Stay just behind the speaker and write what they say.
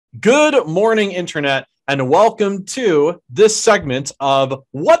Good morning, Internet, and welcome to this segment of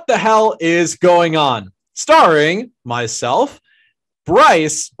What the Hell is Going On, starring myself,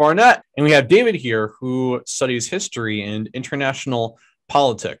 Bryce Barnett, and we have David here who studies history and international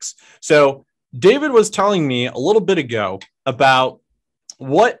politics. So, David was telling me a little bit ago about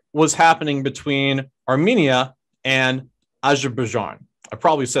what was happening between Armenia and Azerbaijan. I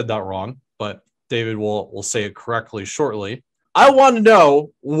probably said that wrong, but David will say it correctly shortly. I want to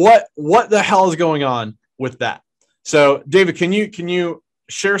know what the hell is going on with that. So, David, can you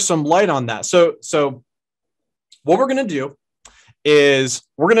share some light on that? So what we're going to do is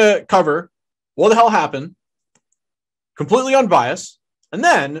we're going to cover what the hell happened, completely unbiased, and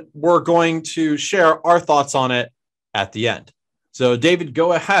then we're going to share our thoughts on it at the end. So, David,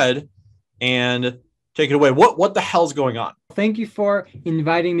 go ahead and take it away. What the hell's going on? Thank you for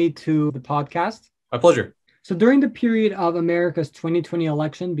inviting me to the podcast. My pleasure. So during the period of America's 2020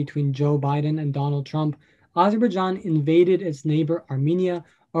 election between Joe Biden and Donald Trump, Azerbaijan invaded its neighbor Armenia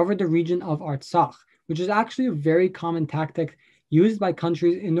over the region of Artsakh, which is actually a very common tactic used by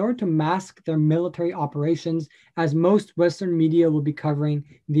countries in order to mask their military operations, as most Western media will be covering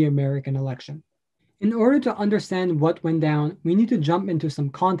the American election. In order to understand what went down, we need to jump into some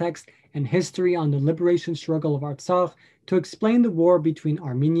context and history on the liberation struggle of Artsakh to explain the war between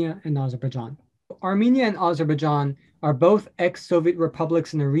Armenia and Azerbaijan. Armenia and Azerbaijan are both ex-Soviet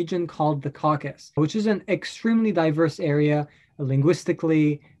republics in a region called the Caucasus, which is an extremely diverse area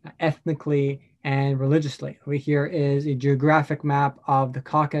linguistically, ethnically, and religiously. Over here is a geographic map of the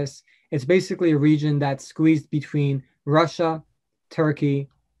Caucasus. It's basically a region that's squeezed between Russia, Turkey,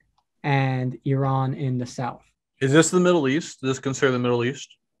 and Iran in the south. Is this the Middle East? Is this considered the Middle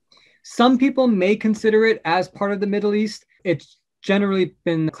East? Some people may consider it as part of the Middle East. It's generally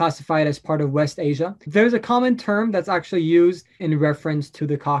been classified as part of West Asia. There's a common term that's actually used in reference to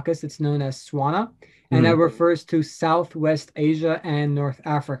the Caucasus. It's known as Swana, and that refers to Southwest Asia and North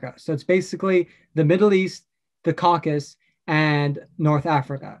Africa. So it's basically the Middle East, the Caucasus, and North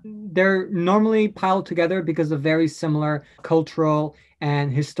Africa. They're normally piled together because of very similar cultural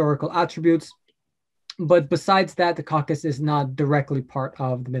and historical attributes. But besides that, the Caucasus is not directly part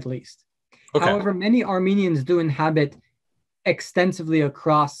of the Middle East. Okay. However, many Armenians do inhabit extensively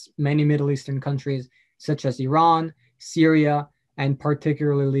across many Middle Eastern countries, such as Iran, Syria, and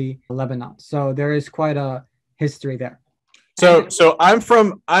particularly Lebanon. So there is quite a history there. So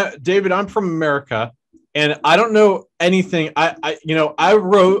David, I'm from America, and I don't know anything. I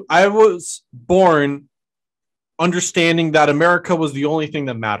was born understanding that America was the only thing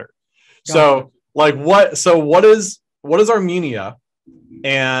that mattered. Gotcha. So what is Armenia,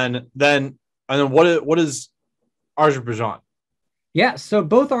 and then what is Azerbaijan? Yeah, so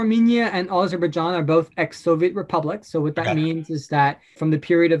both Armenia and Azerbaijan are both ex-Soviet republics. So what that means is that from the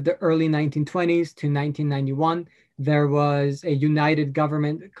period of the early 1920s to 1991, there was a united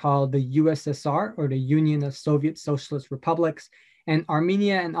government called the USSR, or the Union of Soviet Socialist Republics. And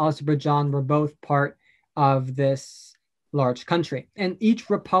Armenia and Azerbaijan were both part of this large country. And each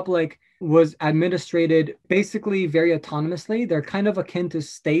republic was administrated basically very autonomously. They're kind of akin to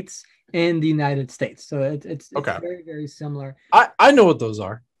states in the United States. So it's very, very similar. I know what those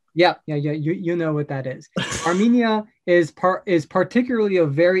are. Yeah. You know what that is. Armenia is particularly a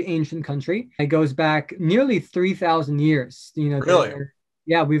very ancient country. It goes back nearly 3,000 years. Really?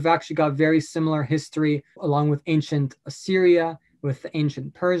 Yeah, we've actually got very similar history along with ancient Assyria, with the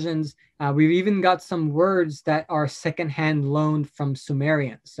ancient Persians. We've even got some words that are secondhand loaned from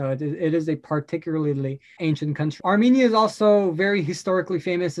Sumerian. So it is a particularly ancient country. Armenia is also very historically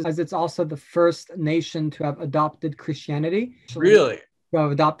famous as it's also the first nation to have adopted Christianity. Really? To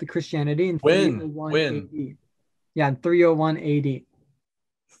have adopted Christianity in 301 AD. Yeah, in 301 AD.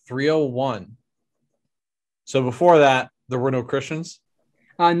 301. So before that, there were no Christians?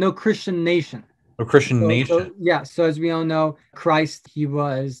 No Christian nation. A Christian nation. So as we all know, Christ, he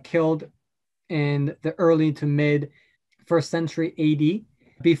was killed in the early to mid 1st century AD.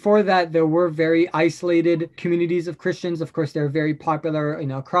 Before that, there were very isolated communities of Christians. Of course, they're very popular,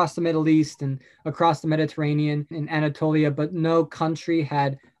 across the Middle East and across the Mediterranean in Anatolia, but no country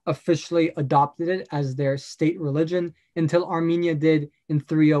had officially adopted it as their state religion until Armenia did in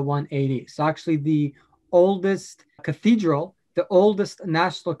 301 AD. So actually the oldest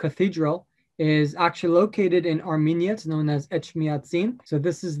national cathedral is actually located in Armenia. It's known as Echmiadzin. So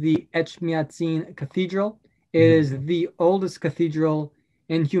this is the Echmiadzin Cathedral. It is the oldest cathedral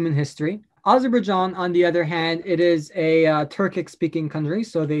in human history. Azerbaijan, on the other hand, it is a Turkic-speaking country,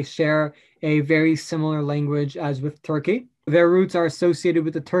 so they share a very similar language as with Turkey. Their roots are associated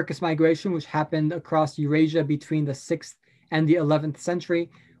with the Turkish migration, which happened across Eurasia between the 6th and the 11th century,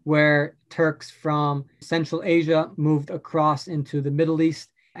 where Turks from Central Asia moved across into the Middle East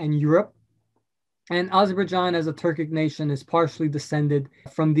and Europe. And Azerbaijan, as a Turkic nation, is partially descended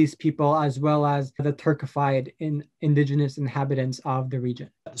from these people, as well as the Turkified indigenous inhabitants of the region.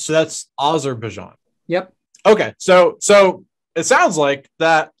 So that's Azerbaijan. Yep. Okay. So it sounds like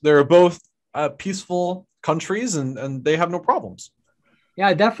that they're both peaceful countries and they have no problems.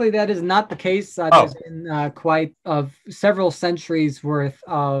 Yeah, definitely that is not the case. There's been quite of several centuries worth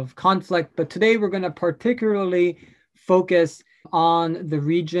of conflict, but today we're going to particularly focus on the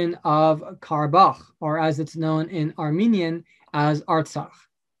region of Karabakh, or as it's known in Armenian as Artsakh,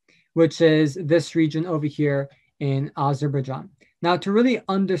 which is this region over here in Azerbaijan. Now, to really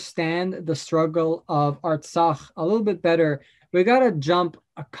understand the struggle of Artsakh a little bit better, we got to jump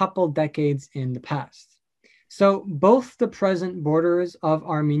a couple decades in the past. So both the present borders of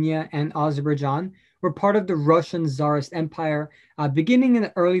Armenia and Azerbaijan were part of the Russian Tsarist Empire beginning in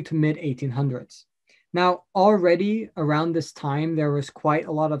the early to mid 1800s. Now, already around this time, there was quite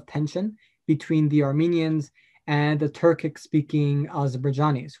a lot of tension between the Armenians and the Turkic-speaking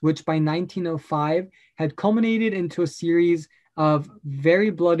Azerbaijanis, which by 1905 had culminated into a series of very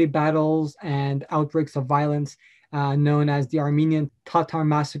bloody battles and outbreaks of violence known as the Armenian Tatar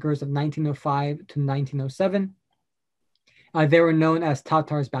massacres of 1905 to 1907. They were known as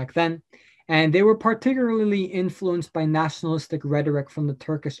Tatars back then, and they were particularly influenced by nationalistic rhetoric from the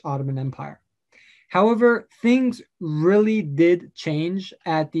Turkish Ottoman Empire. However, things really did change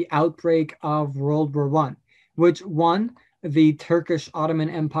at the outbreak of World War I, which the Turkish Ottoman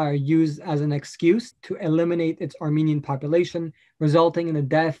Empire used as an excuse to eliminate its Armenian population, resulting in the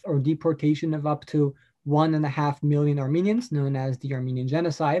death or deportation of up to 1.5 million Armenians, known as the Armenian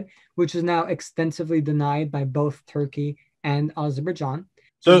genocide, which is now extensively denied by both Turkey and Azerbaijan.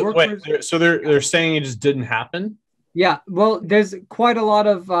 So they're saying it just didn't happen? Yeah, well, there's quite a lot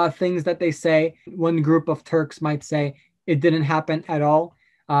of things that they say. One group of Turks might say it didn't happen at all.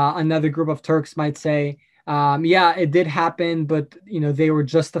 Another group of Turks might say, yeah, it did happen, but they were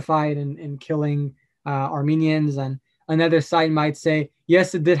justified in killing Armenians. And another side might say,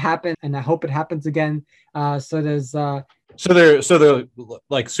 yes, it did happen, and I hope it happens again. So they're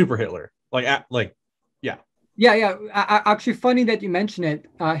like super Hitler, yeah. Yeah. Actually, funny that you mention it.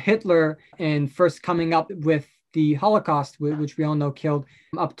 Hitler, in first coming up with the Holocaust, which we all know killed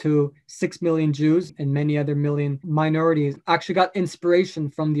up to 6 million Jews and many other million minorities, actually got inspiration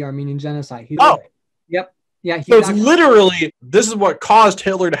from the Armenian genocide. Yep. Yeah. So it's literally, this is what caused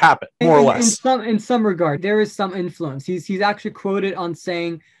Hitler to happen, more or less. In some regard, there is some influence. He's actually quoted on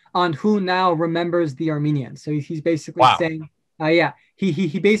saying, on who now remembers the Armenians. So he's basically saying,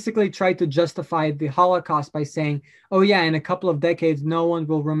 he basically tried to justify the Holocaust by saying, oh yeah, in a couple of decades, no one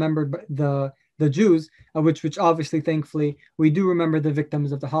will remember the Jews, which obviously, thankfully, we do remember the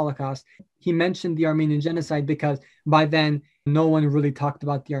victims of the Holocaust. He mentioned the Armenian genocide because by then, no one really talked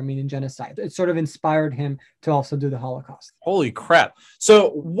about the Armenian genocide. It sort of inspired him to also do the Holocaust. Holy crap. So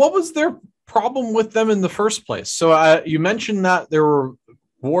what was their problem with them in the first place? So you mentioned that there were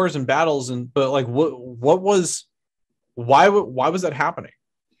wars and battles, but like why was that happening?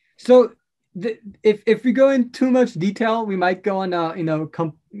 So if we go in too much detail, we might go on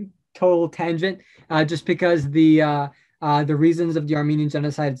total tangent, just because the reasons of the Armenian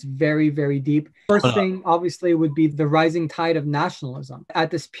genocide is very, very deep. First thing, obviously, would be the rising tide of nationalism. At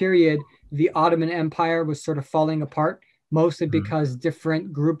this period, the Ottoman Empire was sort of falling apart, mostly because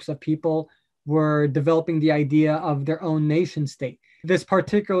different groups of people were developing the idea of their own nation state. This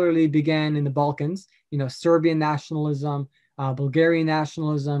particularly began in the Balkans, Serbian nationalism, Bulgarian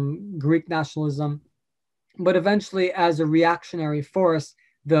nationalism, Greek nationalism. But eventually, as a reactionary force,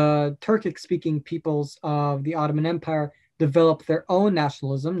 the Turkic-speaking peoples of the Ottoman Empire developed their own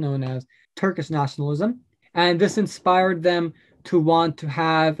nationalism, known as Turkish nationalism. And this inspired them to want to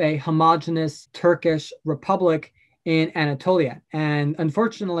have a homogeneous Turkish republic in Anatolia. And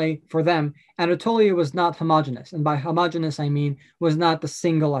unfortunately for them, Anatolia was not homogeneous. And by homogeneous, I mean was not the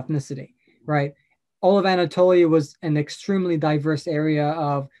single ethnicity, right? All of Anatolia was an extremely diverse area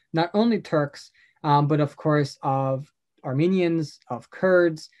of not only Turks, but of course of Armenians, of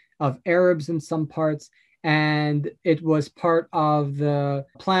Kurds, of Arabs in some parts. And it was part of the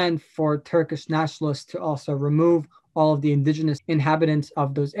plan for Turkish nationalists to also remove all of the indigenous inhabitants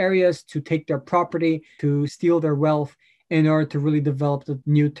of those areas, to take their property, to steal their wealth in order to really develop the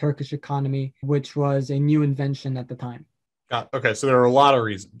new Turkish economy, which was a new invention at the time. Okay, so there are a lot of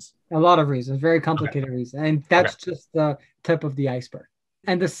reasons. A lot of reasons, very complicated reasons. And that's just the tip of the iceberg.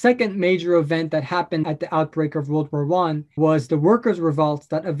 And the second major event that happened at the outbreak of World War I was the workers' revolts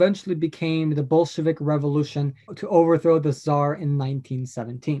that eventually became the Bolshevik Revolution to overthrow the Tsar in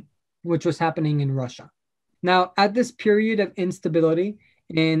 1917, which was happening in Russia. Now, at this period of instability,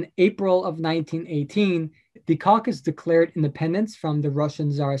 in April of 1918, the Caucasus declared independence from the Russian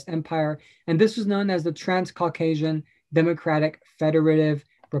Tsarist Empire, and this was known as the Transcaucasian Democratic Federative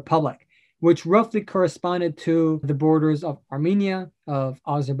Republic, which roughly corresponded to the borders of Armenia, of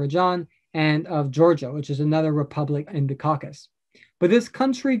Azerbaijan, and of Georgia, which is another republic in the Caucasus. But this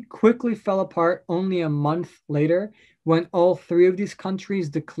country quickly fell apart only a month later when all three of these countries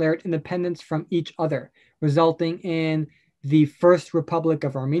declared independence from each other, resulting in the First Republic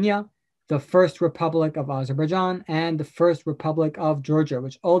of Armenia, the First Republic of Azerbaijan, and the First Republic of Georgia,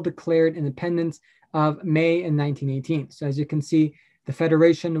 which all declared independence of May in 1918. So as you can see, the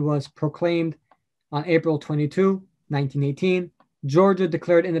federation was proclaimed on April 22, 1918. Georgia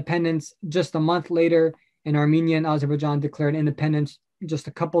declared independence just a month later, and Armenia and Azerbaijan declared independence just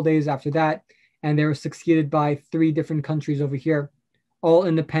a couple days after that. And they were succeeded by three different countries over here, all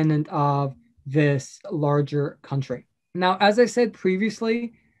independent of this larger country. Now, as I said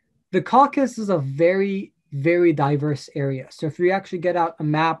previously, the Caucasus is a very, very diverse area. So if we actually get out a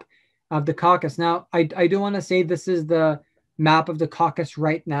map of the Caucasus, now I do want to say this is the map of the Caucasus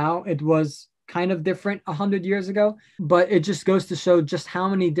right now. It was kind of different 100 years ago, but it just goes to show just how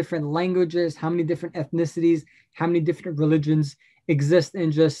many different languages, how many different ethnicities, how many different religions exist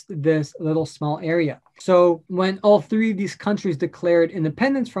in just this little small area. So when all three of these countries declared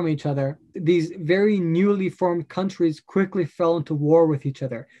independence from each other, these very newly formed countries quickly fell into war with each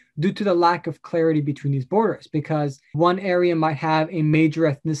other due to the lack of clarity between these borders, because one area might have a major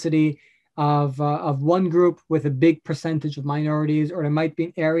ethnicity of one group with a big percentage of minorities, or there might be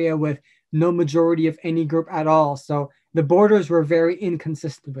an area with no majority of any group at all. So the borders were very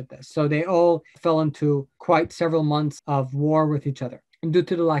inconsistent with this. So they all fell into quite several months of war with each other due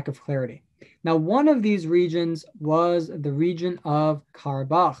to the lack of clarity. Now, one of these regions was the region of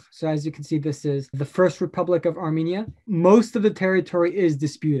Karabakh. So as you can see, this is the First Republic of Armenia. Most of the territory is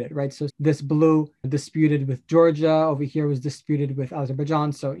disputed, right? So this blue disputed with Georgia, over here was disputed with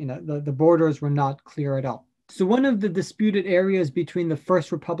Azerbaijan. So, the borders were not clear at all. So one of the disputed areas between the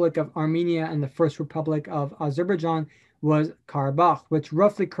First Republic of Armenia and the First Republic of Azerbaijan was Karabakh, which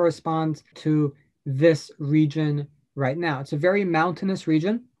roughly corresponds to this region right now. It's a very mountainous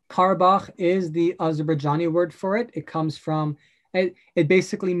region. Karabakh is the Azerbaijani word for it. It comes from, it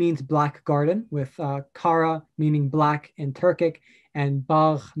basically means black garden, with Kara meaning black in Turkic and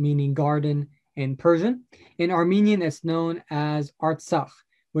Bagh meaning garden in Persian. In Armenian, it's known as Artsakh,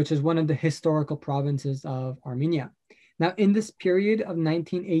 which is one of the historical provinces of Armenia. Now, in this period of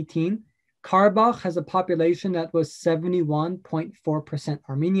 1918, Karabakh has a population that was 71.4%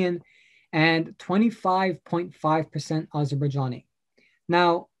 Armenian and 25.5% Azerbaijani.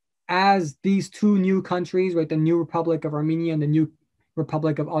 Now, as these two new countries, right, the new Republic of Armenia and the new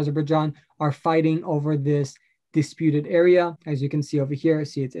Republic of Azerbaijan, are fighting over this disputed area, as you can see over here,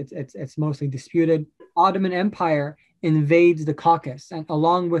 it's mostly disputed. Ottoman Empire invades the Caucasus, and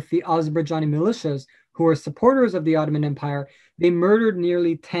along with the Azerbaijani militias, who are supporters of the Ottoman Empire, they murdered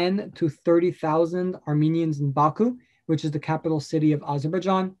nearly 10 to 30,000 Armenians in Baku, which is the capital city of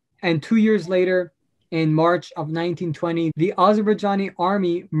Azerbaijan. And 2 years later, in March of 1920, the Azerbaijani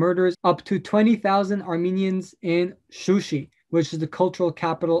army murders up to 20,000 Armenians in Shushi, which is the cultural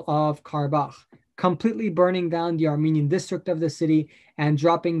capital of Karabakh, completely burning down the Armenian district of the city and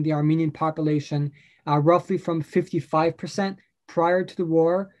dropping the Armenian population roughly from 55% prior to the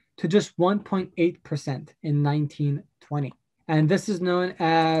war to just 1.8% in 1920. And this is known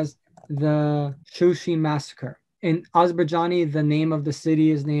as the Shushi massacre. In Azerbaijani, the name of the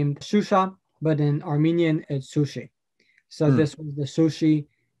city is named Shusha, but in Armenian, it's Sushi. So this was the Sushi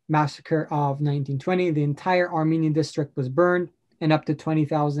massacre of 1920. The entire Armenian district was burned, and up to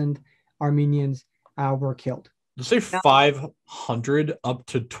 20,000 Armenians were killed. You say 500 up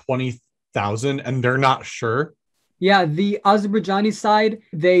to 20,000, and they're not sure? Yeah, the Azerbaijani side,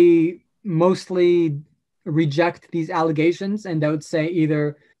 they mostly reject these allegations, and they would say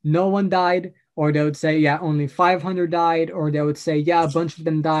either no one died, or they would say, yeah, only 500 died, or they would say, yeah, a bunch of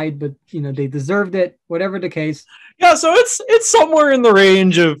them died, but they deserved it, whatever the case. Yeah, so it's somewhere in the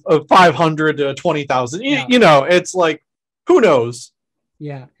range of 500 to 20,000. Yeah. It's like, who knows?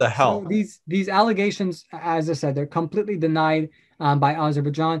 Yeah. The hell. So these allegations, as I said, they're completely denied by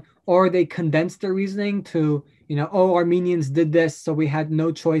Azerbaijan, or they condense their reasoning to, Armenians did this, so we had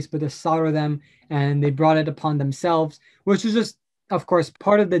no choice but to slaughter them, and they brought it upon themselves, which is just, of course,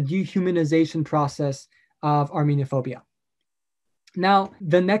 part of the dehumanization process of Armenophobia. Now,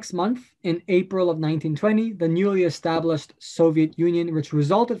 the next month, in April of 1920, the newly established Soviet Union, which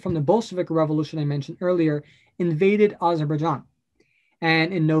resulted from the Bolshevik Revolution I mentioned earlier, invaded Azerbaijan.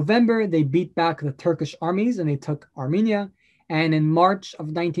 And in November, they beat back the Turkish armies and they took Armenia. And in March of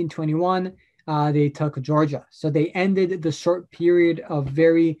 1921, they took Georgia. So they ended the short period of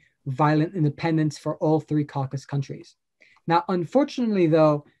very violent independence for all three Caucasus countries. Now, unfortunately,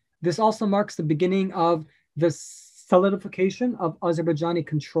 though, this also marks the beginning of the solidification of Azerbaijani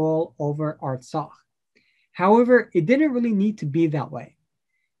control over Artsakh. However, it didn't really need to be that way.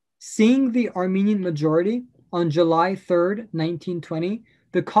 Seeing the Armenian majority, on July 3rd, 1920,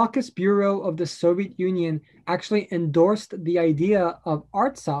 the Caucasus Bureau of the Soviet Union actually endorsed the idea of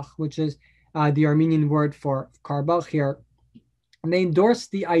Artsakh, which is the Armenian word for Karabakh here. And they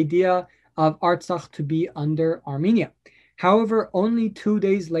endorsed the idea of Artsakh to be under Armenia. However, only 2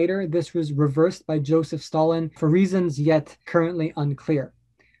 days later, this was reversed by Joseph Stalin for reasons yet currently unclear.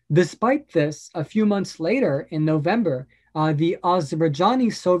 Despite this, a few months later, in November, the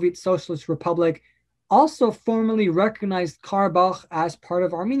Azerbaijani Soviet Socialist Republic also formally recognized Karabakh as part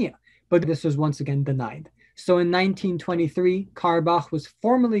of Armenia, but this was once again denied. So in 1923, Karabakh was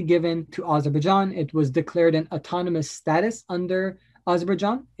formally given to Azerbaijan. It was declared an autonomous status under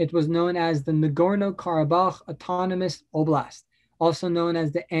Azerbaijan. It was known as the Nagorno-Karabakh Autonomous Oblast, also known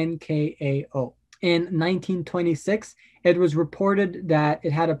as the NKAO. In 1926, it was reported that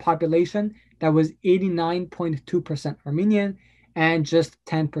it had a population that was 89.2% Armenian and just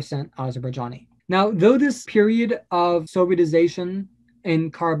 10% Azerbaijani. Now, though this period of Sovietization in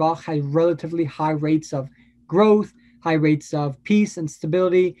Karabakh had relatively high rates of growth, high rates of peace and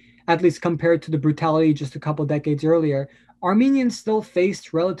stability, at least compared to the brutality just a couple decades earlier, Armenians still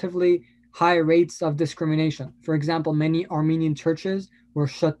faced relatively high rates of discrimination. For example, many Armenian churches were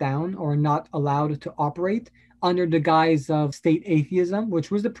shut down or not allowed to operate under the guise of state atheism, which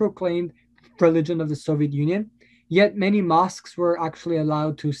was the proclaimed religion of the Soviet Union. Yet many mosques were actually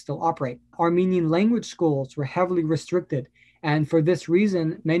allowed to still operate. Armenian language schools were heavily restricted, and for this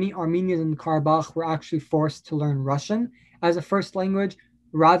reason, many Armenians in Karabakh were actually forced to learn Russian as a first language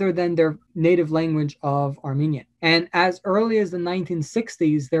rather than their native language of Armenian. And as early as the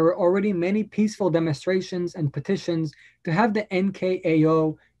 1960s, there were already many peaceful demonstrations and petitions to have the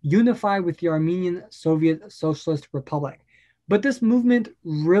NKAO unify with the Armenian Soviet Socialist Republic. But this movement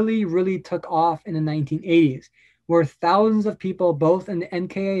really took off in the 1980s, where thousands of people, both in the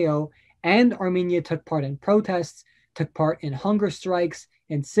NKAO and Armenia, took part in protests, took part in hunger strikes,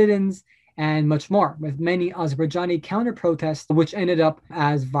 in sit-ins, and much more, with many Azerbaijani counter-protests, which ended up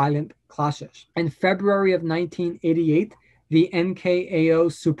as violent clashes. In February of 1988, the NKAO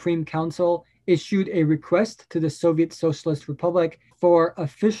Supreme Council issued a request to the Soviet Socialist Republic for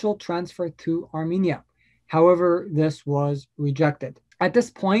official transfer to Armenia. However, this was rejected. At this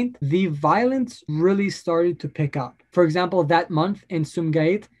point, the violence really started to pick up. For example, that month in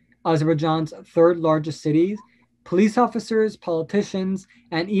Sumgait, Azerbaijan's third largest city, police officers, politicians,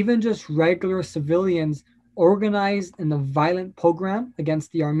 and even just regular civilians organized in a violent pogrom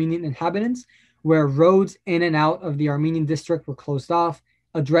against the Armenian inhabitants, where roads in and out of the Armenian district were closed off,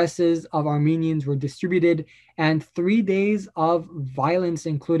 addresses of Armenians were distributed, and 3 days of violence,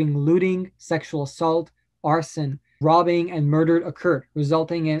 including looting, sexual assault, arson, robbing, and murder occurred,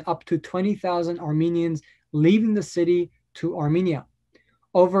 resulting in up to 20,000 Armenians leaving the city to Armenia.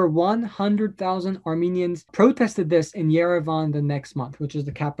 Over 100,000 Armenians protested this in Yerevan the next month, which is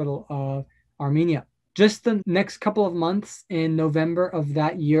the capital of Armenia. Just the next couple of months in November of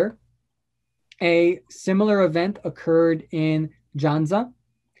that year, a similar event occurred in Janza,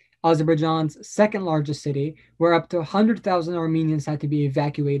 Azerbaijan's second largest city, where up to 100,000 Armenians had to be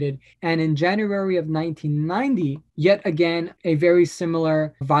evacuated. And in January of 1990, yet again, a very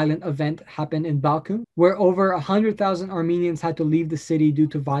similar violent event happened in Baku, where over 100,000 Armenians had to leave the city due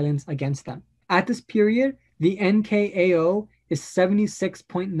to violence against them. At this period, the NKAO is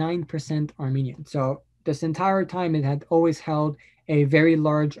 76.9% Armenian. So this entire time, it had always held a very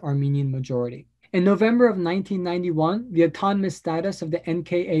large Armenian majority. In November of 1991, the autonomous status of the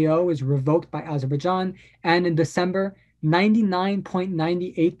NKAO is revoked by Azerbaijan, and in December,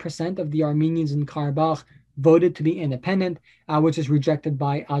 99.98% of the Armenians in Karabakh voted to be independent, which is rejected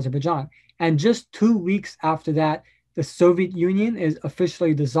by Azerbaijan. And just 2 weeks after that, the Soviet Union is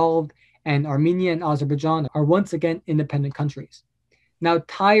officially dissolved, and Armenia and Azerbaijan are once again independent countries. Now,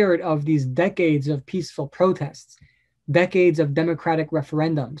 tired of these decades of peaceful protests, decades of democratic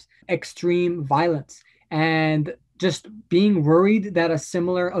referendums, extreme violence, and just being worried that a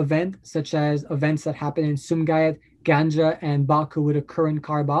similar event, such as events that happened in Sumgayit, Ganja, and Baku would occur in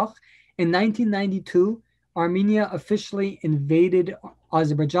Karabakh, in 1992, Armenia officially invaded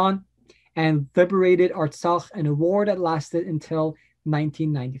Azerbaijan and liberated Artsakh in a war that lasted until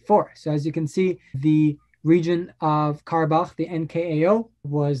 1994. So as you can see, the region of Karabakh, the NKAO,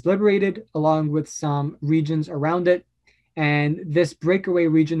 was liberated along with some regions around it. And this breakaway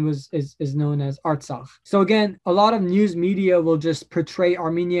region is known as Artsakh. So again, a lot of news media will just portray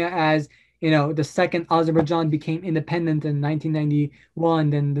Armenia as, the second Azerbaijan became independent in 1991,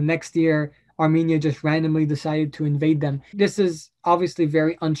 then the next year Armenia just randomly decided to invade them. This is obviously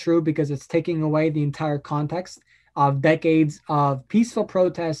very untrue because it's taking away the entire context of decades of peaceful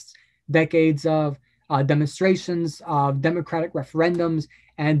protests, decades of demonstrations, of democratic referendums,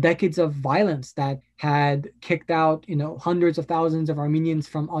 and decades of violence that had kicked out, hundreds of thousands of Armenians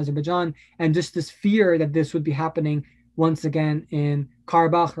from Azerbaijan, and just this fear that this would be happening once again in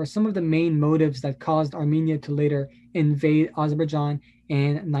Karabakh are some of the main motives that caused Armenia to later invade Azerbaijan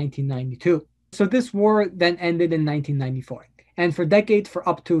in 1992. So this war then ended in 1994. And for decades, for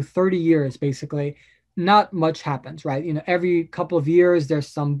up to 30 years, basically, not much happens, right? Every couple of years, there's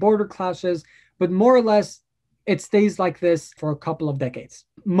some border clashes, but more or less, it stays like this for a couple of decades.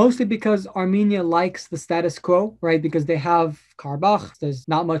 Mostly because Armenia likes the status quo, right? Because they have Karabakh. There's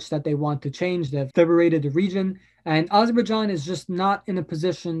not much that they want to change. They've liberated the region. And Azerbaijan is just not in a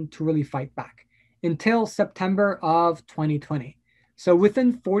position to really fight back until September of 2020. So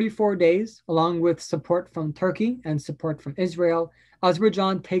within 44 days, along with support from Turkey and support from Israel,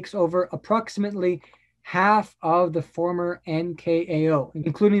 Azerbaijan takes over approximately half of the former NKAO,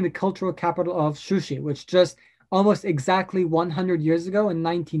 including the cultural capital of Shushi, which just almost exactly 100 years ago in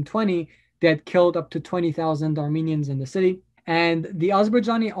 1920, they had killed up to 20,000 Armenians in the city. And the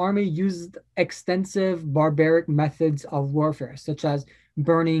Azerbaijani army used extensive barbaric methods of warfare, such as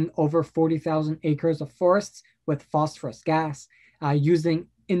burning over 40,000 acres of forests with phosphorus gas, using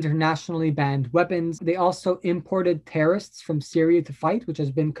internationally banned weapons. They also imported terrorists from Syria to fight, which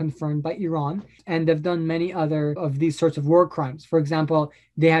has been confirmed by Iran. And they've done many other of these sorts of war crimes. For example,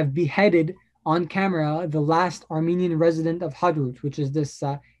 they have beheaded on camera the last Armenian resident of Hadrut, which is this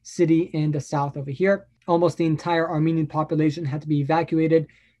city in the south over here. Almost the entire Armenian population had to be evacuated.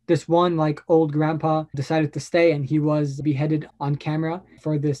 This one, old grandpa, decided to stay, and he was beheaded on camera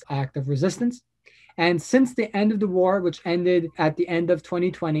for this act of resistance. And since the end of the war, which ended at the end of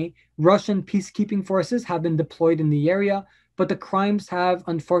 2020, Russian peacekeeping forces have been deployed in the area, but the crimes have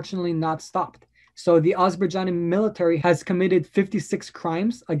unfortunately not stopped. So the Azerbaijani military has committed 56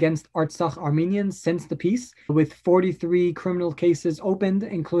 crimes against Artsakh Armenians since the peace, with 43 criminal cases opened,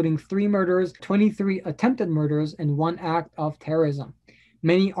 including 3 murders, 23 attempted murders, and 1 act of terrorism.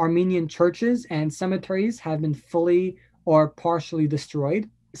 Many Armenian churches and cemeteries have been fully or partially destroyed,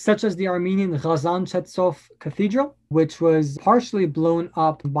 such as the Armenian Ghazan-Chetsov Cathedral, which was partially blown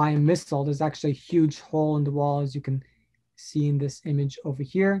up by a missile. There's actually a huge hole in the wall, as you can see in this image over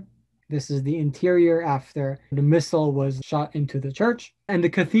here. This is the interior after the missile was shot into the church. And the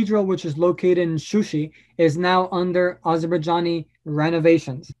cathedral, which is located in Shushi, is now under Azerbaijani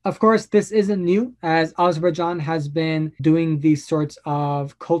renovations. Of course, this isn't new, as Azerbaijan has been doing these sorts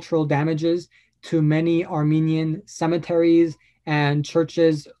of cultural damages to many Armenian cemeteries and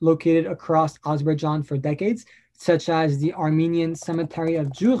churches located across Azerbaijan for decades, such as the Armenian cemetery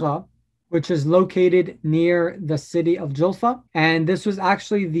of Jura, which is located near the city of Julfa. And this was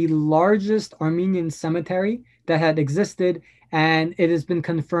actually the largest Armenian cemetery that had existed. And it has been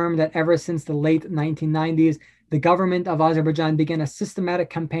confirmed that ever since the late 1990s, the government of Azerbaijan began a systematic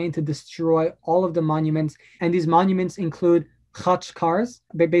campaign to destroy all of the monuments. And these monuments include khachkars,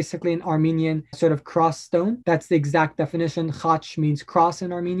 basically an Armenian sort of cross stone. That's the exact definition. Khach means cross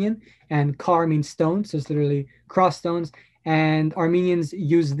in Armenian, and kar means stone. So it's literally cross stones. And Armenians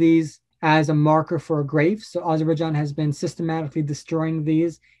use these as a marker for a grave. So Azerbaijan has been systematically destroying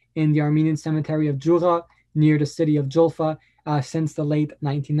these in the Armenian cemetery of Jura near the city of Julfa since the late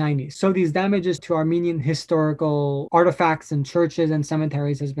 1990s. So these damages to Armenian historical artifacts and churches and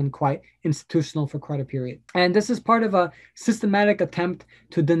cemeteries has been quite institutional for quite a period. And this is part of a systematic attempt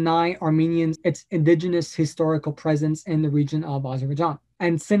to deny Armenians its indigenous historical presence in the region of Azerbaijan.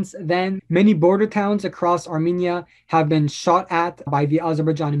 And since then, many border towns across Armenia have been shot at by the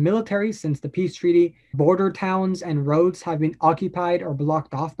Azerbaijani military since the peace treaty. Border towns and roads have been occupied or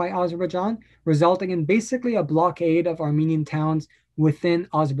blocked off by Azerbaijan, resulting in basically a blockade of Armenian towns within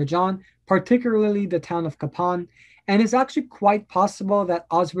Azerbaijan, particularly the town of Kapan. And it's actually quite possible that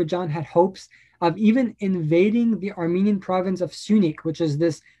Azerbaijan had hopes of even invading the Armenian province of Syunik, which is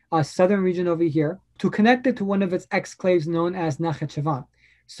this southern region over here, to connect it to one of its exclaves known as Nakhichevan.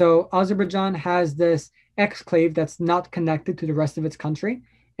 So Azerbaijan has this exclave that's not connected to the rest of its country.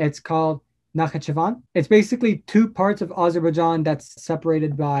 It's called Nakhichevan. It's basically two parts of Azerbaijan that's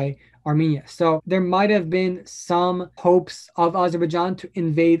separated by Armenia. So there might have been some hopes of Azerbaijan to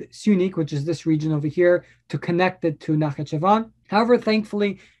invade Syunik, which is this region over here, to connect it to Nakhichevan. However,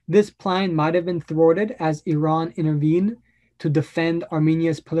 thankfully, this plan might have been thwarted as Iran intervened to defend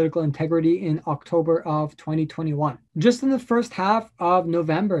Armenia's political integrity in October of 2021. Just in the first half of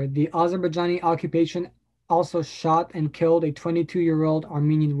November, the Azerbaijani occupation also shot and killed a 22-year-old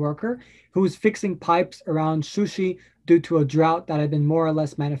Armenian worker who was fixing pipes around Shushi due to a drought that had been more or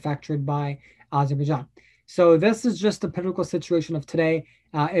less manufactured by Azerbaijan. So this is just the political situation of today.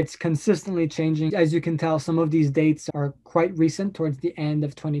 It's consistently changing. As you can tell, some of these dates are quite recent, towards the end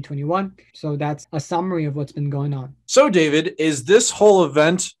of 2021. So that's a summary of what's been going on. So, David, is this whole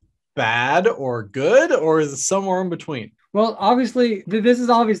event bad or good, or is it somewhere in between? Well, obviously, this is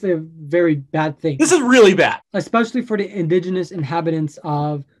obviously a very bad thing. This is really bad. Especially for the indigenous inhabitants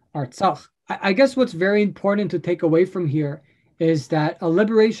of Artsakh. I guess what's very important to take away from here is that a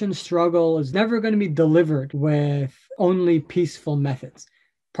liberation struggle is never going to be delivered with only peaceful methods,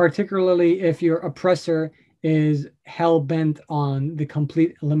 particularly if your oppressor is hell-bent on the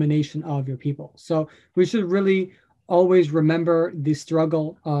complete elimination of your people. So we should really always remember the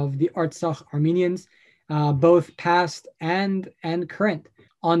struggle of the Artsakh Armenians, both past and current,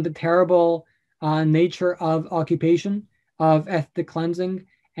 on the terrible nature of occupation, of ethnic cleansing,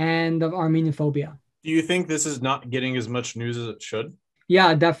 and of Armenophobia. Do you think this is not getting as much news as it should?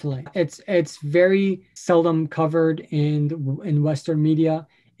 Yeah, definitely. It's very seldom covered in Western media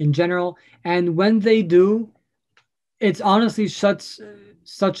in general, and when they do, it's honestly such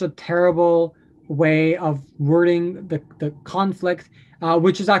a terrible way of wording the conflict,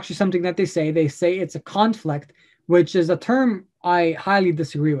 which is actually something that they say. They say it's a conflict, which is a term I highly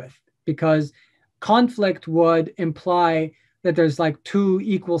disagree with, because conflict would imply that there's like two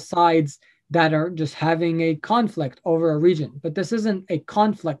equal sides that are just having a conflict over a region. But this isn't a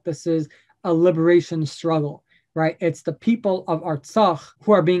conflict. This is a liberation struggle, right? It's the people of Artsakh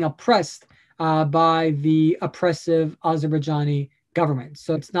who are being oppressed by the oppressive Azerbaijani government.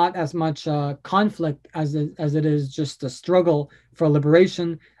 So it's not as much a conflict as it is just a struggle for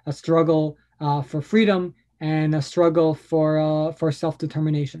liberation, a struggle for freedom, and a struggle for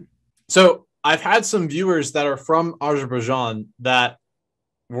self-determination. So I've had some viewers that are from Azerbaijan that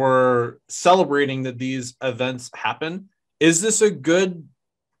were celebrating that these events happen. Is this a good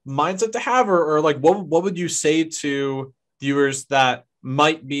mindset to have, or like what would you say to viewers that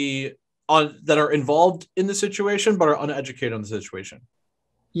might be that are involved in the situation but are uneducated on the situation?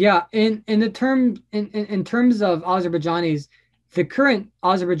 Yeah, in terms of Azerbaijanis, the current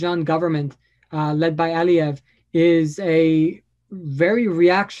Azerbaijan government, led by Aliyev, is a very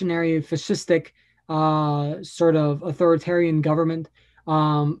reactionary, fascistic, sort of authoritarian government.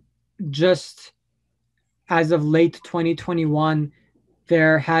 Just as of late 2021,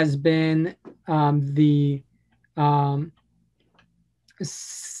 there has been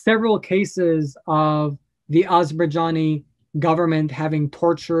several cases of the Azerbaijani government having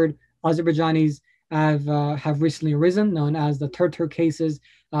tortured Azerbaijanis have recently arisen, known as the Terter cases.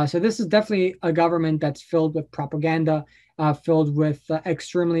 So this is definitely a government that's filled with propaganda, filled with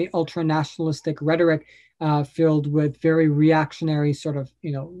extremely ultra-nationalistic rhetoric, filled with very reactionary sort of,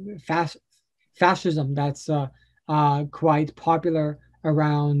 fascism that's quite popular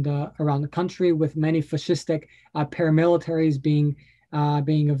around the country, with many fascistic paramilitaries being a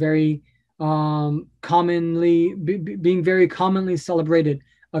very being very commonly celebrated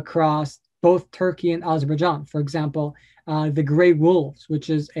across both Turkey and Azerbaijan. For example, the Grey Wolves, which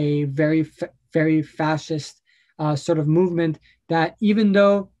is a very fascist sort of movement that, even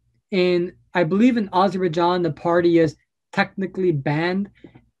though I believe in Azerbaijan the party is technically banned,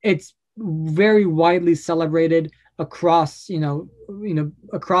 it's very widely celebrated across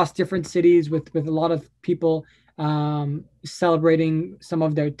across different cities, with a lot of people celebrating some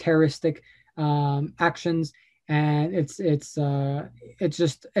of their terroristic actions, and it's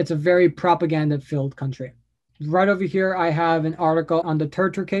a very propaganda-filled country. Right over here, I have an article on the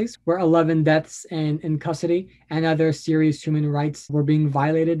Terter case, where 11 deaths in custody and other serious human rights were being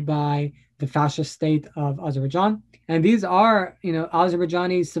violated by the fascist state of Azerbaijan. And these are,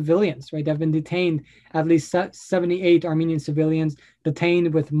 Azerbaijani civilians, right? They've been detained, at least 78 Armenian civilians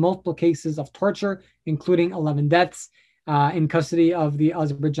detained with multiple cases of torture, including 11 deaths, in custody of the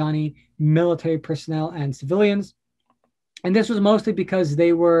Azerbaijani military personnel and civilians. And this was mostly because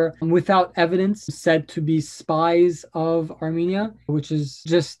they were, without evidence, said to be spies of Armenia, which is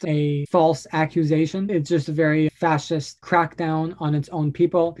just a false accusation. It's just a very fascist crackdown on its own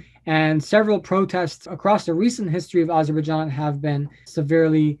people. And several protests across the recent history of Azerbaijan have been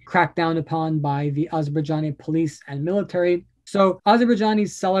severely cracked down upon by the Azerbaijani police and military. So Azerbaijanis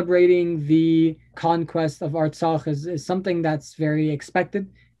celebrating the conquest of Artsakh is something that's very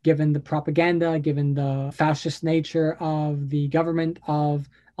expected, given the propaganda, given the fascist nature of the government of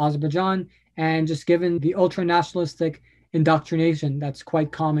Azerbaijan, and just given the ultra-nationalistic indoctrination that's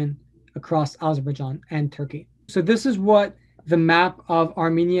quite common across Azerbaijan and Turkey. So this is what the map of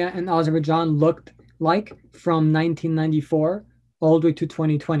Armenia and Azerbaijan looked like from 1994 all the way to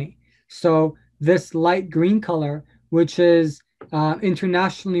 2020. So this light green color, which is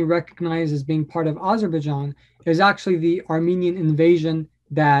internationally recognized as being part of Azerbaijan, is actually the Armenian invasion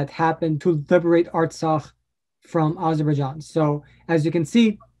that happened to liberate Artsakh from Azerbaijan. So as you can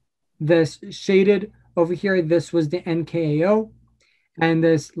see, this shaded over here, this was the NKAO, and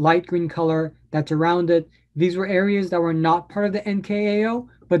this light green color that's around it, these were areas that were not part of the NKAO,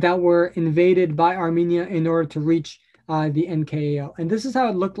 but that were invaded by Armenia in order to reach the NKAO. And this is how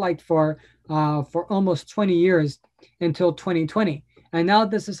it looked like for almost 20 years until 2020. And now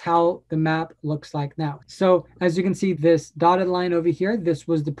this is how the map looks like now. So as you can see, this dotted line over here, this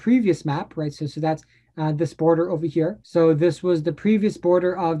was the previous map, right? So that's this border over here. So this was the previous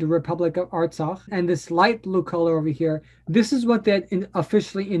border of the Republic of Artsakh. And this light blue color over here, this is what they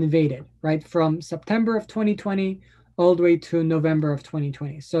officially invaded, right? From September of 2020 all the way to November of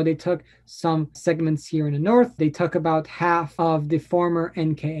 2020. So they took some segments here in the north. They took about half of the former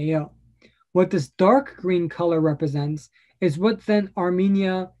NKAO. What this dark green color represents is what then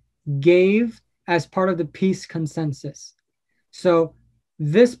Armenia gave as part of the peace consensus. So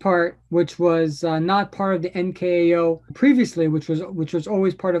this part, which was not part of the NKAO previously, which was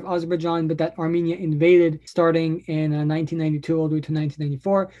always part of Azerbaijan, but that Armenia invaded starting in 1992 all the way to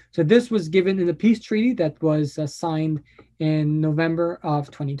 1994. So this was given in the peace treaty that was signed in November of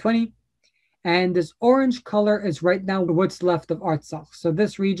 2020. And this orange color is right now what's left of Artsakh. So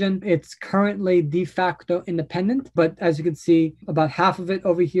this region, it's currently de facto independent, but as you can see, about half of it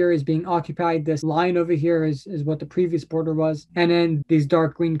over here is being occupied. This line over here is what the previous border was. And then these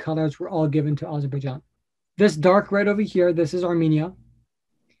dark green colors were all given to Azerbaijan. This dark red over here, this is Armenia.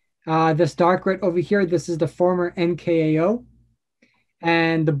 This dark red over here, this is the former NKAO.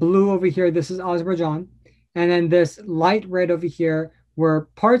 And the blue over here, this is Azerbaijan. And then this light red over here were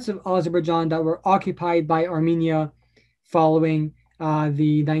parts of Azerbaijan that were occupied by Armenia following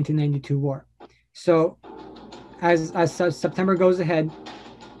the 1992 war. So as September goes ahead,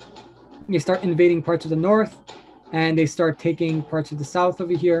 they start invading parts of the north, and they start taking parts of the south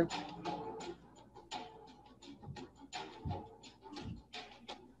over here.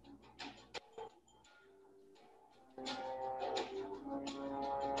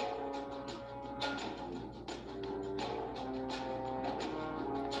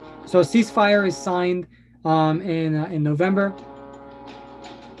 So a ceasefire is signed in November,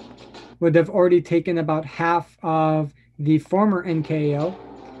 where they've already taken about half of the former NKAO.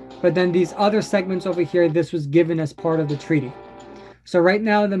 But then these other segments over here, this was given as part of the treaty. So right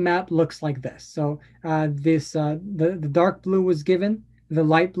now the map looks like this. So the dark blue was given, the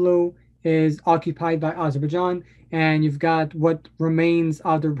light blue is occupied by Azerbaijan, and you've got what remains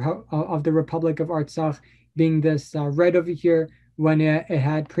of the Republic of Artsakh being this red over here, when it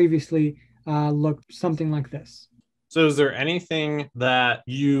had previously looked something like this. So is there anything that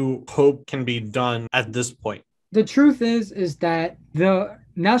you hope can be done at this point? The truth is that the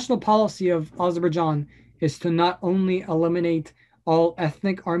national policy of Azerbaijan is to not only eliminate all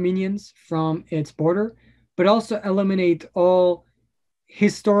ethnic Armenians from its border, but also eliminate all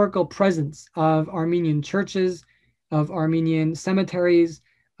historical presence of Armenian churches, of Armenian cemeteries,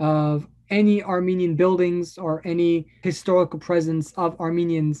 of any Armenian buildings or any historical presence of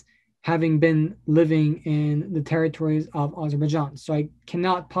Armenians having been living in the territories of Azerbaijan. So I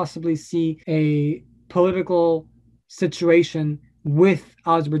cannot possibly see a political situation with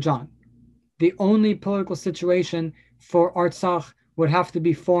Azerbaijan. The only political situation for Artsakh would have to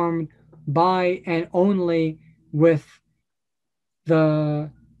be formed by and only with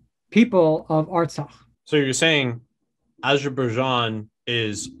the people of Artsakh. So you're saying Azerbaijan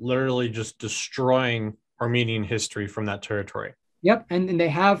is literally just destroying Armenian history from that territory. Yep, and they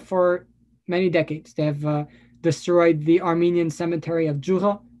have for many decades. They have destroyed the Armenian cemetery of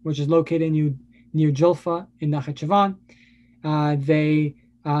Juha, which is located near Julfa in Nakhichevan. They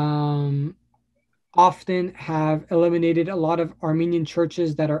often have eliminated a lot of Armenian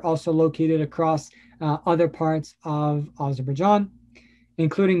churches that are also located across other parts of Azerbaijan,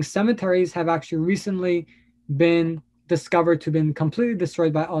 including cemeteries have actually recently been discovered to have been completely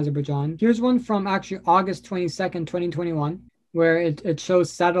destroyed by Azerbaijan. Here's one from actually August 22nd, 2021, where it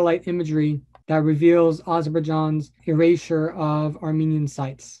shows satellite imagery that reveals Azerbaijan's erasure of Armenian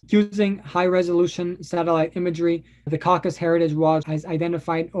sites. Using high-resolution satellite imagery, the Caucasus Heritage Watch has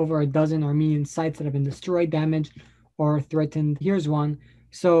identified over a dozen Armenian sites that have been destroyed, damaged, or threatened. Here's one.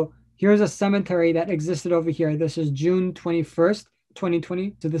 So here's a cemetery that existed over here. This is June 21st,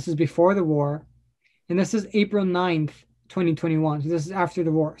 2020. So this is before the war. And this is April 9th, 2021. So this is after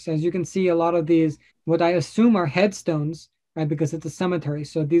the war. So as you can see, a lot of these, what I assume are headstones, right? Because it's a cemetery.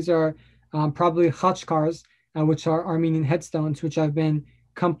 So these are probably khachkars, which are Armenian headstones, which have been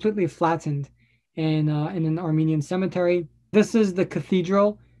completely flattened in an Armenian cemetery. This is the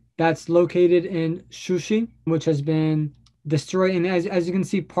cathedral that's located in Shushi, which has been destroyed. And as you can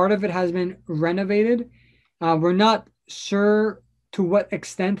see, part of it has been renovated. We're not sure to what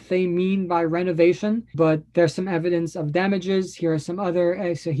extent they mean by renovation, but there's some evidence of damages. Here are some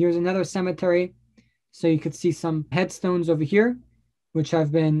other, so here's another cemetery. So you could see some headstones over here, which have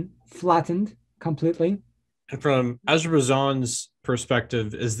been flattened completely. And from Azerbaijan's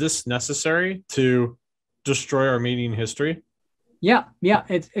perspective, is this necessary to destroy Armenian history? Yeah,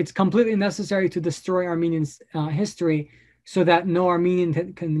 it's completely necessary to destroy Armenian history so that no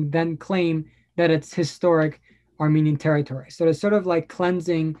Armenian can then claim that it's historic Armenian territory. So it's sort of like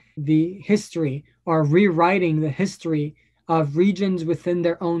cleansing the history or rewriting the history of regions within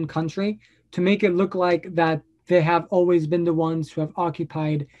their own country to make it look like that they have always been the ones who have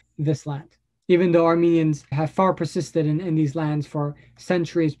occupied this land, even though Armenians have far persisted in these lands for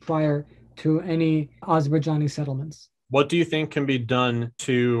centuries prior to any Azerbaijani settlements. What do you think can be done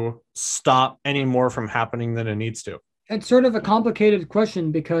to stop any more from happening than it needs to? It's sort of a complicated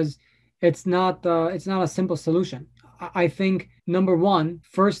question because it's not a simple solution. I think number one,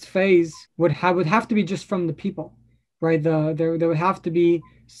 first phase would have to be just from the people, right? There would have to be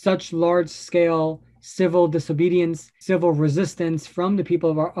such large scale civil disobedience, civil resistance from the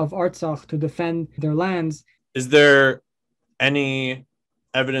people of Artsakh to defend their lands. Is there any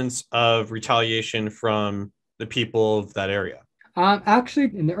evidence of retaliation from the people of that area?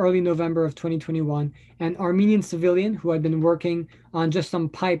 Actually, in the early November of 2021, an Armenian civilian who had been working on just some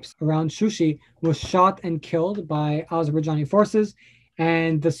pipes around Shushi was shot and killed by Azerbaijani forces.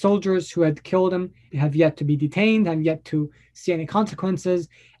 And the soldiers who had killed him have yet to be detained, have yet to see any consequences.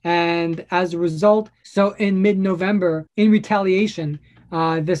 And as a result, so in mid-November, in retaliation,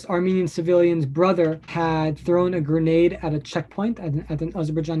 this Armenian civilian's brother had thrown a grenade at a checkpoint, at an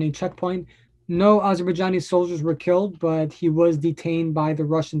Azerbaijani checkpoint. No Azerbaijani soldiers were killed, but he was detained by the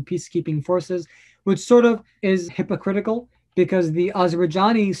Russian peacekeeping forces, which sort of is hypocritical because the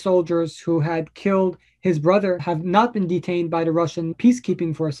Azerbaijani soldiers who had killed his brother have not been detained by the Russian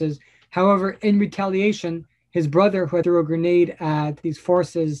peacekeeping forces. However, in retaliation, his brother, who threw a grenade at these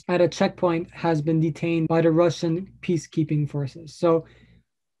forces at a checkpoint, has been detained by the Russian peacekeeping forces. So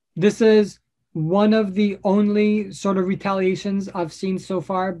this is one of the only sort of retaliations I've seen so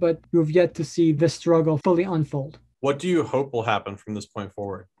far, but we've yet to see this struggle fully unfold. What do you hope will happen from this point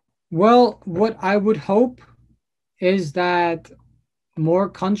forward? Well, what I would hope is that more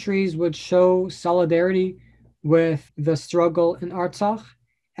countries would show solidarity with the struggle in Artsakh,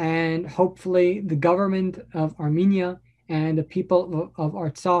 and hopefully the government of Armenia and the people of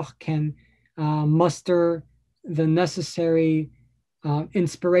Artsakh can muster the necessary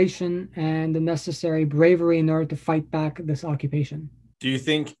inspiration and the necessary bravery in order to fight back this occupation. Do you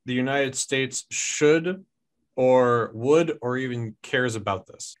think the United States should or would or even cares about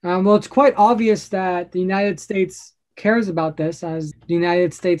this? Well, it's quite obvious that the United States cares about this, as the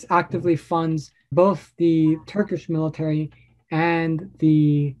United States actively funds both the Turkish military and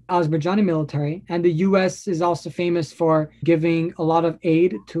the Azerbaijani military. And the US is also famous for giving a lot of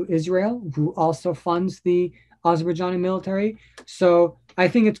aid to Israel, who also funds the Azerbaijani military. So I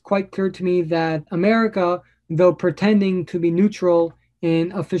think it's quite clear to me that America, though pretending to be neutral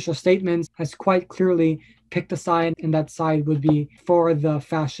in official statements, has quite clearly picked a side, and that side would be for the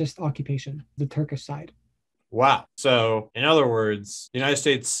fascist occupation, the Turkish side. Wow. So, in other words, the United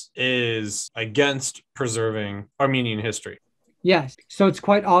States is against preserving Armenian history. Yes. So it's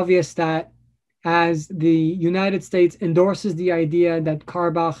quite obvious that as the United States endorses the idea that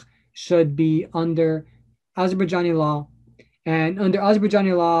Karabakh should be under Azerbaijani law, and under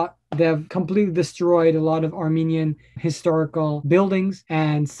Azerbaijani law, they've completely destroyed a lot of Armenian historical buildings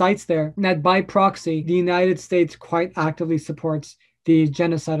and sites there. And that by proxy, the United States quite actively supports the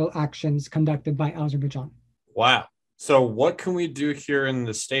genocidal actions conducted by Azerbaijan. Wow. So what can we do here in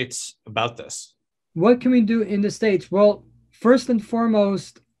the States about this? What can we do in the States? Well, first and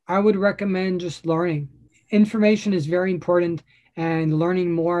foremost, I would recommend just learning. Information is very important, and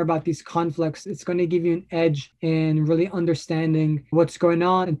learning more about these conflicts, it's going to give you an edge in really understanding what's going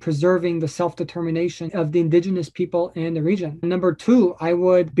on and preserving the self-determination of the indigenous people in the region. Number two, I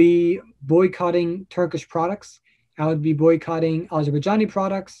would be boycotting Turkish products. I would be boycotting Azerbaijani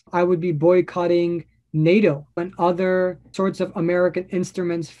products. I would be boycotting NATO and other sorts of American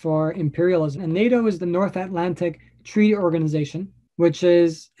instruments for imperialism. And NATO is the North Atlantic Treaty Organization, which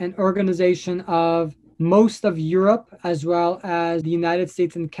is an organization of most of Europe as well as the United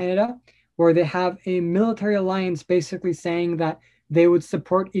States and Canada, where they have a military alliance basically saying that they would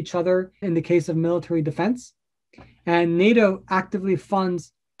support each other in the case of military defense. And NATO actively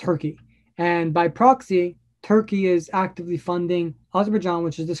funds Turkey. And by proxy, Turkey is actively funding Azerbaijan,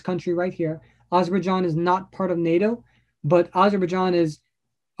 which is this country right here. Azerbaijan is not part of NATO, but Azerbaijan is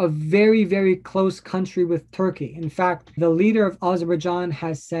a very, very close country with Turkey. In fact, the leader of Azerbaijan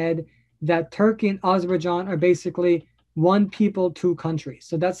has said that Turkey and Azerbaijan are basically one people, two countries.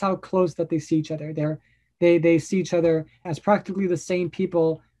 So that's how close that they see each other. They see each other as practically the same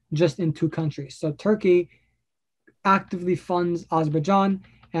people, just in two countries. So Turkey actively funds Azerbaijan,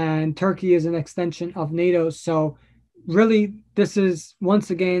 and Turkey is an extension of NATO. So really, this is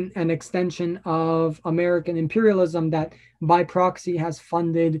once again an extension of American imperialism that by proxy has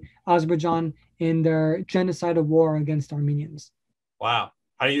funded Azerbaijan in their genocidal war against Armenians. Wow.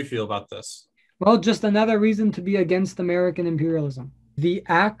 How do you feel about this? Well, just another reason to be against American imperialism. The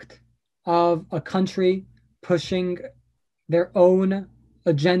act of a country pushing their own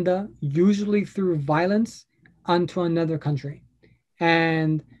agenda, usually through violence, onto another country.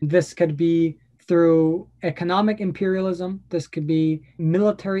 And this could be through economic imperialism. This could be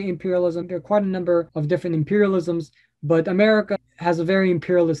military imperialism. There are quite a number of different imperialisms, but America has a very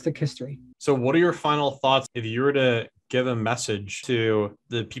imperialistic history. So what are your final thoughts if you were to give a message to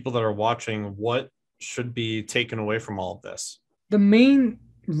the people that are watching? What should be taken away from all of this? The main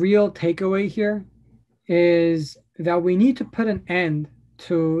real takeaway here is that we need to put an end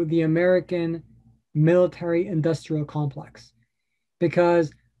to the American military industrial complex,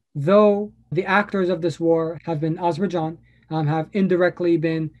 because though the actors of this war have been Azerbaijan, have indirectly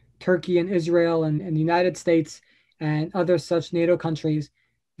been Turkey and Israel and the United States and other such NATO countries,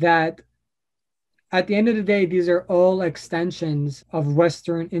 that at the end of the day, these are all extensions of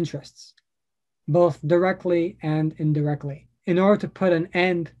Western interests, both directly and indirectly. In order to put an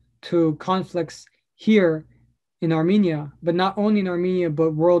end to conflicts here in Armenia, but not only in Armenia,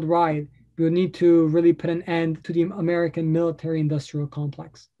 but worldwide, we would need to really put an end to the American military-industrial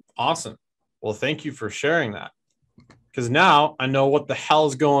complex. Awesome. Well, thank you for sharing that, because now I know what the hell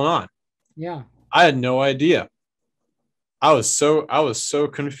is going on. Yeah. I had no idea. I was so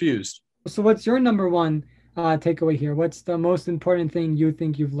confused. So what's your number one takeaway here? What's the most important thing you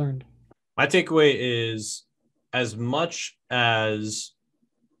think you've learned? My takeaway is, as much as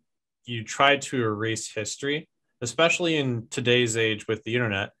you try to erase history, especially in today's age with the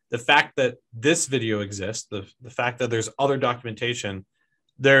internet, the fact that this video exists, the fact that there's other documentation,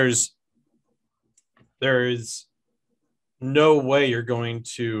 there's no way you're going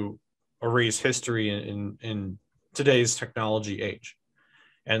to erase history in today's technology age.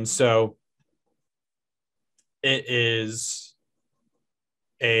 And so it is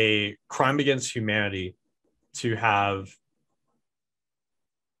a crime against humanity to have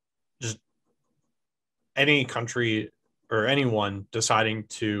just any country or anyone deciding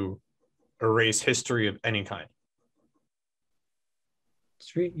to erase history of any kind.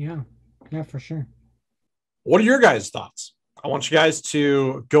 Sweet. Yeah, for sure. What are your guys' thoughts? I want you guys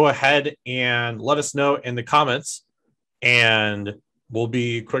to go ahead and let us know in the comments, and we'll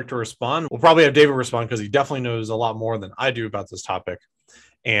be quick to respond. We'll probably have David respond because he definitely knows a lot more than I do about this topic,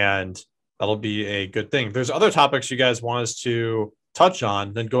 and that'll be a good thing. If there's other topics you guys want us to touch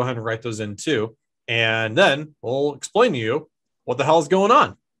on, then go ahead and write those in too, and then we'll explain to you what the hell is going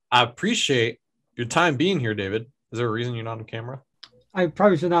on. I appreciate your time being here, David. Is there a reason you're not on camera? I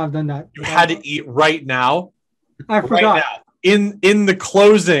probably should not have done that. You had to eat right now. I forgot. Right now, in the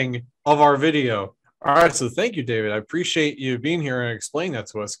closing of our video. All right, so thank you, David. I appreciate you being here and explaining that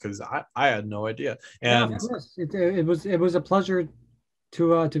to us, because I had no idea. And yeah, of course. It was a pleasure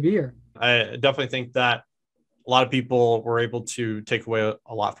to be here. I definitely think that a lot of people were able to take away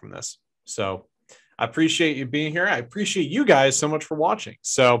a lot from this. So I appreciate you being here. I appreciate you guys so much for watching.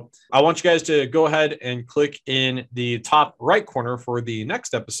 So I want you guys to go ahead and click in the top right corner for the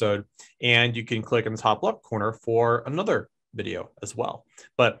next episode, and you can click in the top left corner for another video as well.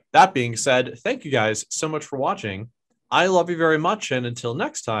 But that being said, thank you guys so much for watching. I love you very much. And until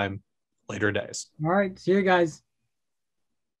next time, later days. All right. See you guys.